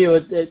 Our view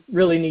is it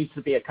really needs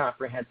to be a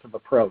comprehensive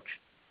approach,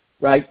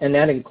 right? And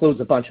that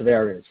includes a bunch of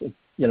areas,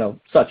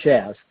 such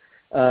as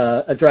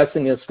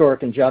addressing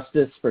historic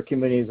injustice for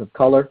communities of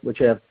color, which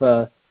have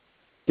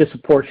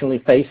disproportionately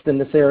faced in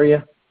this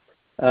area.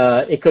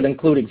 It could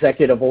include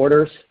executive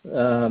orders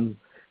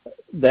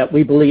that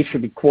we believe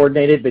should be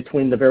coordinated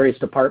between the various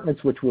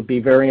departments, which would be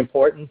very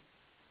important,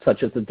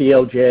 such as the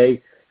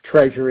DOJ,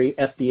 Treasury,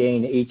 FDA,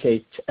 and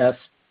HHS.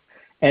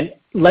 And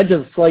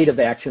legislative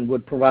action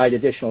would provide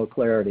additional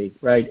clarity,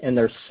 right? And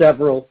there's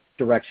several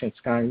directions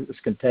Congress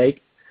can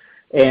take.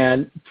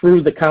 And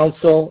through the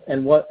council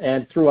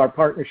and through our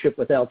partnership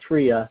with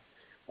Altria,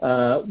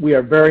 we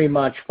are very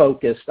much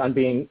focused on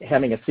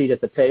having a seat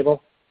at the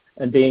table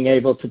and being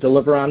able to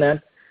deliver on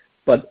that.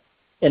 But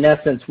in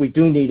essence, we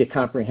do need a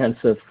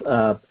comprehensive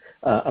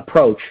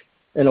approach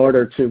in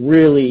order to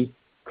really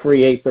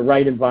create the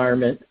right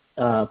environment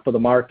for the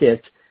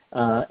market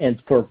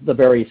and for the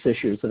various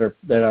issues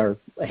that are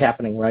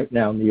happening right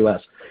now in the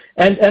U.S.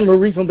 And we're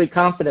reasonably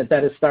confident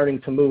that is starting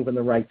to move in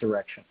the right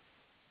direction.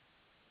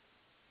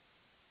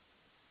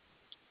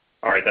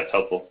 All right, that's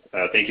helpful.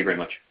 Thank you very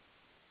much.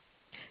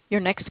 Your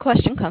next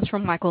question comes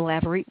from Michael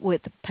Lavery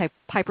with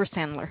Piper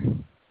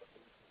Sandler.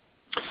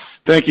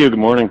 Thank you. Good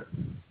morning.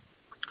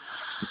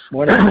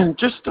 Morning.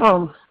 Just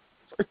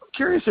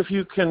curious if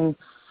you can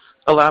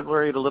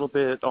elaborate a little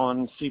bit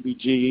on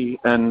CBG,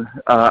 and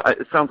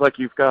it sounds like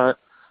you've got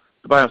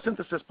the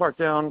biosynthesis part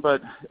down,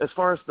 but as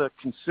far as the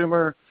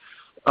consumer,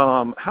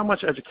 how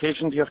much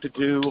education do you have to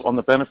do on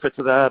the benefits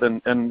of that,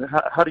 and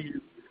how do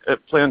you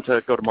plan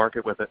to go to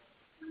market with it?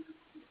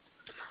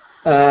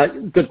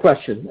 Good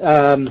question.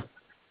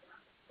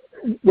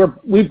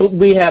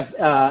 We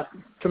have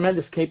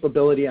tremendous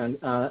capability in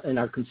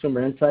our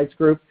consumer insights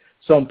group.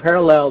 So in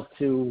parallel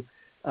to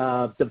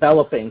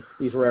developing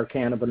these rare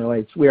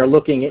cannabinoids, we are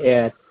looking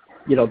at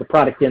the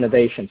product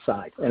innovation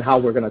side and how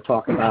we're going to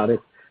talk about it,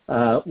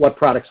 what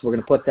products we're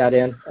going to put that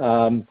in.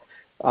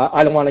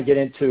 I don't want to get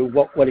into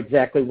what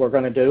exactly we're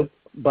going to do,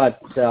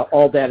 but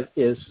all that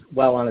is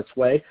well on its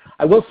way.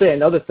 I will say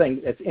another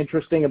thing that's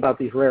interesting about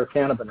these rare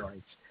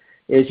cannabinoids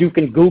is you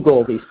can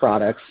Google these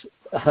products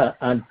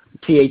on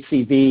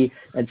THCV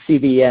and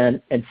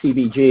CBN and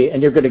CBG,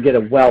 and you're going to get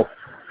a wealth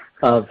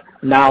of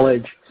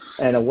knowledge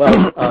and a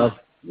wealth of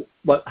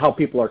how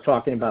people are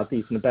talking about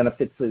these and the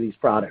benefits of these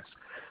products.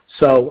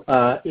 So,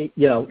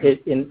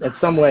 in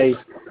some ways,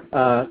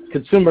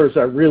 consumers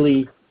are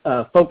really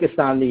focused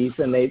on these,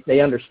 and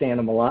they understand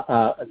them a lot,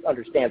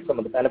 understand some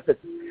of the benefits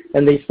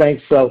in these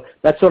things. So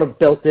that's sort of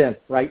built in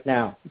right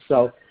now.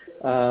 So.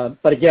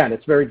 But again,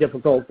 it's very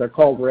difficult. They're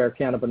called rare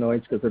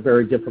cannabinoids because they're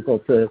very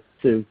difficult to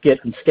get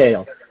and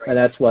scale, and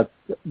that's what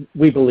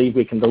we believe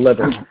we can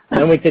deliver.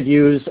 And we could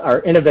use our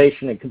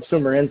innovation and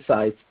consumer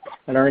insights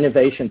and our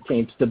innovation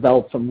team to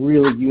develop some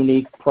really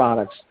unique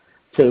products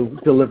to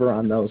deliver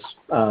on those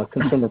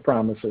consumer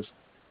promises.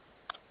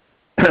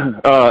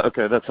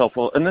 Okay, that's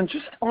helpful. And then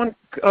just on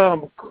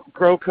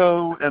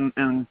GrowCo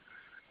and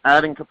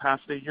adding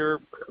capacity,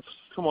 you're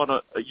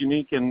somewhat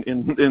unique in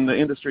the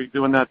industry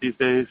doing that these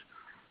days.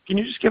 Can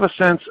you just give a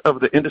sense of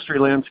the industry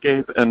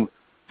landscape and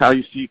how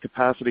you see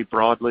capacity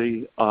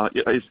broadly?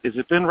 Is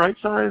it been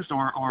right-sized,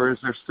 or is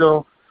there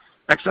still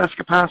excess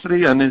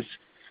capacity? And is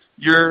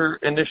your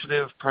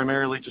initiative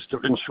primarily just to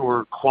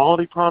ensure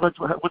quality product?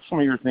 What's some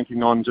of your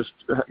thinking on just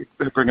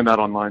bringing that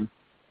online?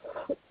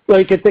 Well,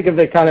 you can think of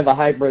it kind of a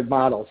hybrid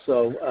model.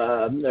 So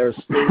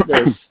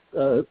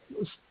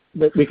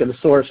we can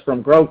source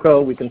from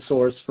GrowCo, we can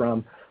source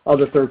from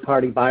other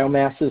third-party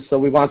biomasses. So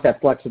we want that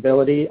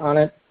flexibility on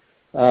it.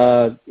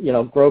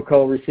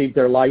 GrowCo received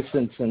their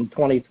license in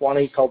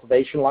 2020,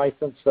 cultivation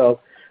license. So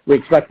we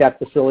expect that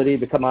facility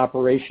to become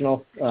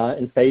operational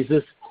in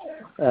phases,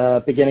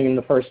 beginning in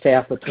the first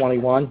half of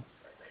 21.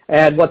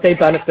 And what they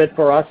benefit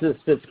for us is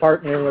it's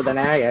partnering with an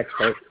ag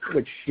expert,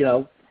 which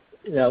they're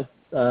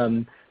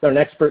an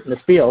expert in this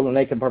field, and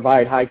they can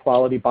provide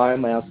high-quality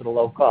biomass at a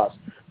low cost.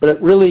 But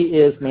it really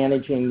is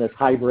managing this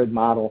hybrid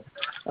model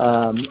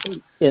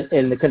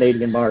in the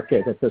Canadian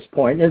market at this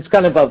point. And it's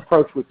kind of an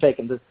approach we've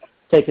taken to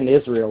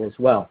Israel as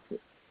well.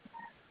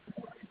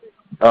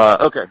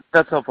 Okay,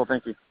 that's helpful.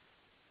 Thank you.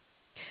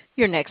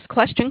 Your next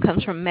question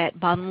comes from Matt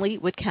Bottomley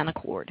with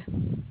Canaccord.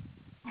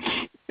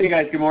 Hey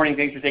guys, good morning.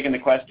 Thanks for taking the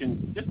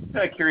question.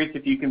 Just curious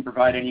if you can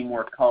provide any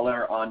more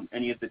color on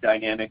any of the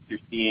dynamics you're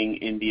seeing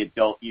in the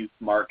adult use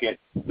market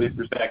with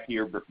respect to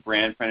your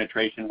brand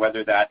penetration,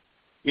 whether that's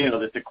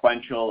the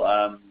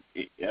sequential,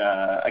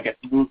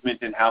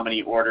 movement in how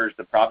many orders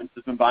the province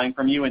has been buying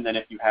from you, and then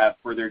if you have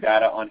further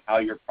data on how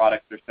your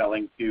products are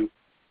selling to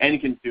end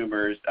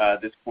consumers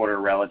this quarter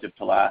relative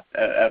to last,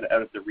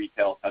 out of the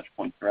retail touch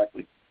points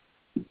directly.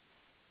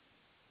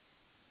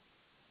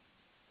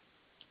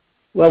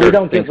 Well, we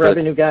don't give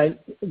revenue guide.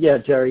 Yeah,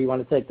 Jerry, you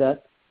want to take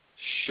that?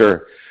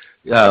 Sure.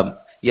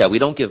 We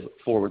don't give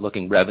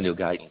forward-looking revenue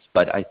guidance,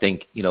 but I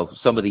think,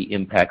 some of the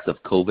impacts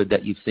of COVID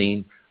that you've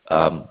seen,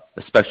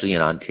 especially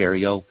in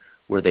Ontario,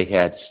 where they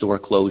had store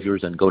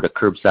closures and go to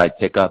curbside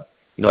pickup.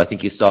 I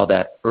think you saw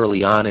that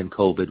early on in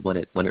COVID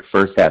when it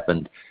first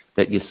happened,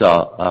 that you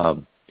saw,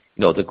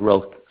 the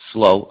growth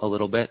slow a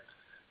little bit.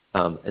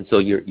 And so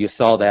you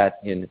saw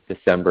that in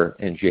December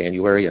and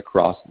January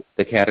across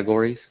the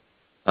categories.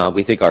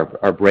 We think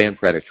our brand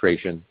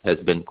penetration has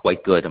been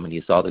quite good. I mean,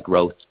 you saw the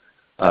growth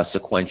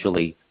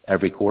sequentially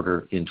every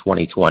quarter in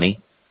 2020,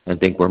 and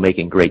think we're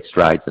making great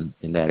strides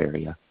in that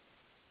area.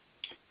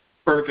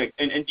 Perfect.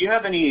 And do you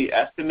have any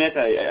estimate?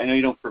 I know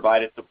you don't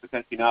provide it, so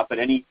potentially not, but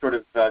any sort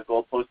of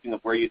goal posting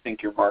of where you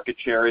think your market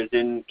share is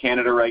in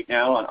Canada right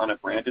now on a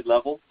branded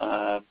level,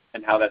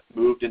 and how that's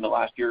moved in the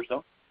last year or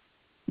so?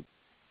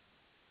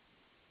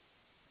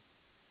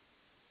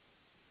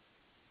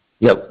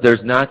 Yeah,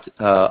 there's not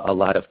a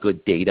lot of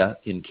good data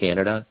in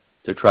Canada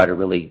to try to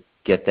really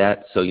get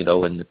that. So,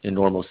 in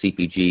normal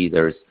CPG,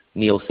 there's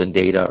Nielsen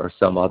data or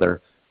some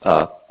other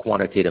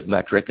quantitative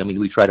metric. I mean,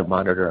 we try to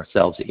monitor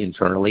ourselves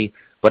internally,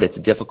 but it's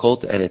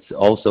difficult, and it's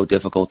also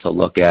difficult to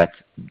look at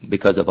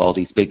because of all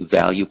these big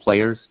value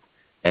players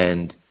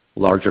and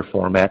larger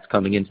formats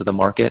coming into the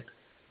market.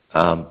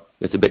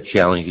 It's a bit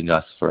challenging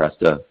for us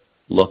to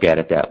look at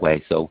it that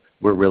way. So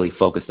we're really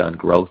focused on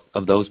growth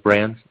of those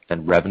brands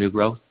and revenue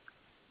growth.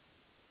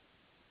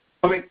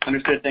 Okay,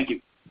 understood. Thank you.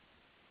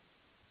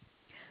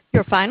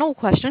 Your final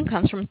question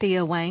comes from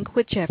Thea Wang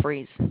with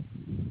Jefferies.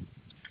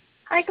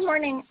 Hi, good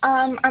morning.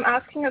 I'm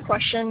asking a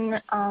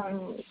question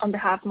on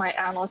behalf of my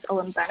analyst,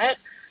 Owen Bennett.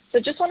 So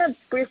just want to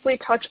briefly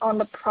touch on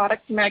the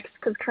product mix,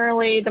 because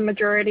currently the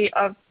majority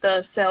of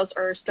the sales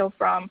are still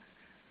from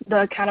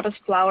the cannabis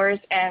flowers,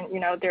 and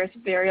there's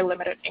very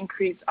limited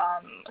increase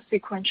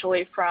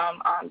sequentially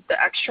from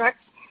the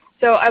extracts.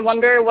 So I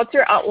wonder, what's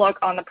your outlook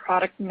on the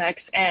product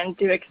mix, and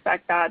do you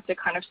expect that to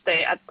kind of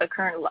stay at the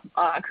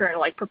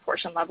current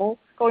proportion level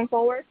going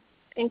forward?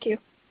 Thank you.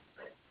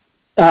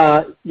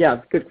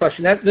 Yeah, good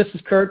question. This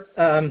is Kurt.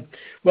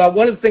 Well,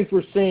 one of the things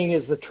we're seeing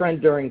is the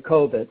trend during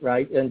COVID,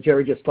 right? And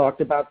Jerry just talked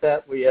about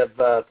that. We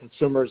have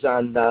consumers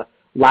on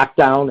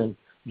lockdown and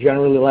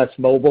generally less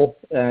mobile,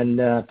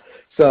 and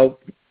so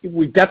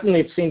we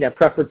definitely have seen that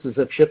preferences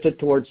have shifted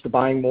towards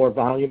buying more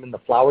volume in the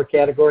flower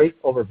category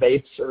over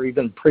vapes or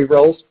even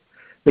pre-rolls,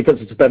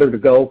 because it's a better to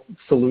go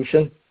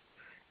solution.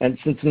 And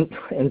since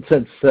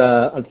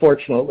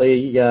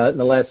unfortunately in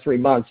the last 3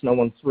 months, no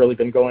one's really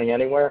been going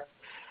anywhere.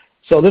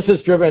 So this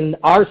has driven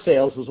our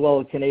sales as well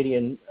as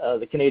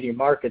the Canadian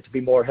market to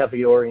be more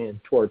heavy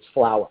oriented towards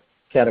flower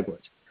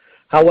categories.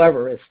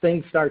 However, as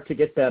things start to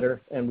get better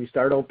and we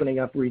start opening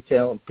up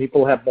retail and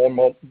people have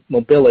more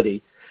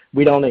mobility,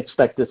 we don't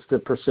expect this to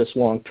persist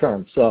long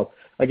term. So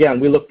again,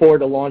 we look forward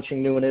to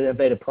launching new and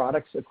innovative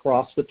products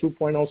across the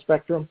 2.0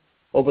 spectrum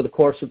over the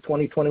course of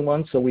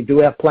 2021. So we do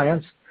have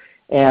plans.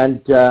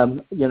 And,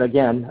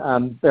 again,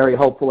 I'm very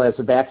hopeful as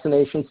the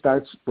vaccination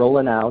starts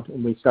rolling out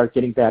and we start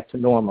getting back to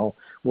normal,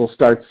 we'll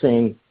start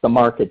seeing the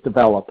market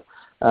develop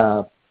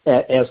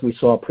as we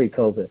saw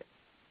pre-COVID.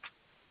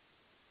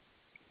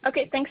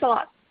 Okay, thanks a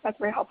lot. That's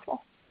very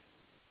helpful.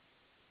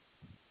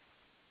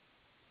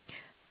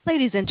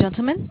 Ladies and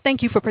gentlemen,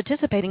 thank you for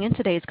participating in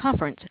today's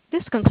conference.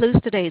 This concludes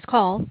today's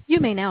call. You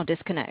may now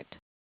disconnect.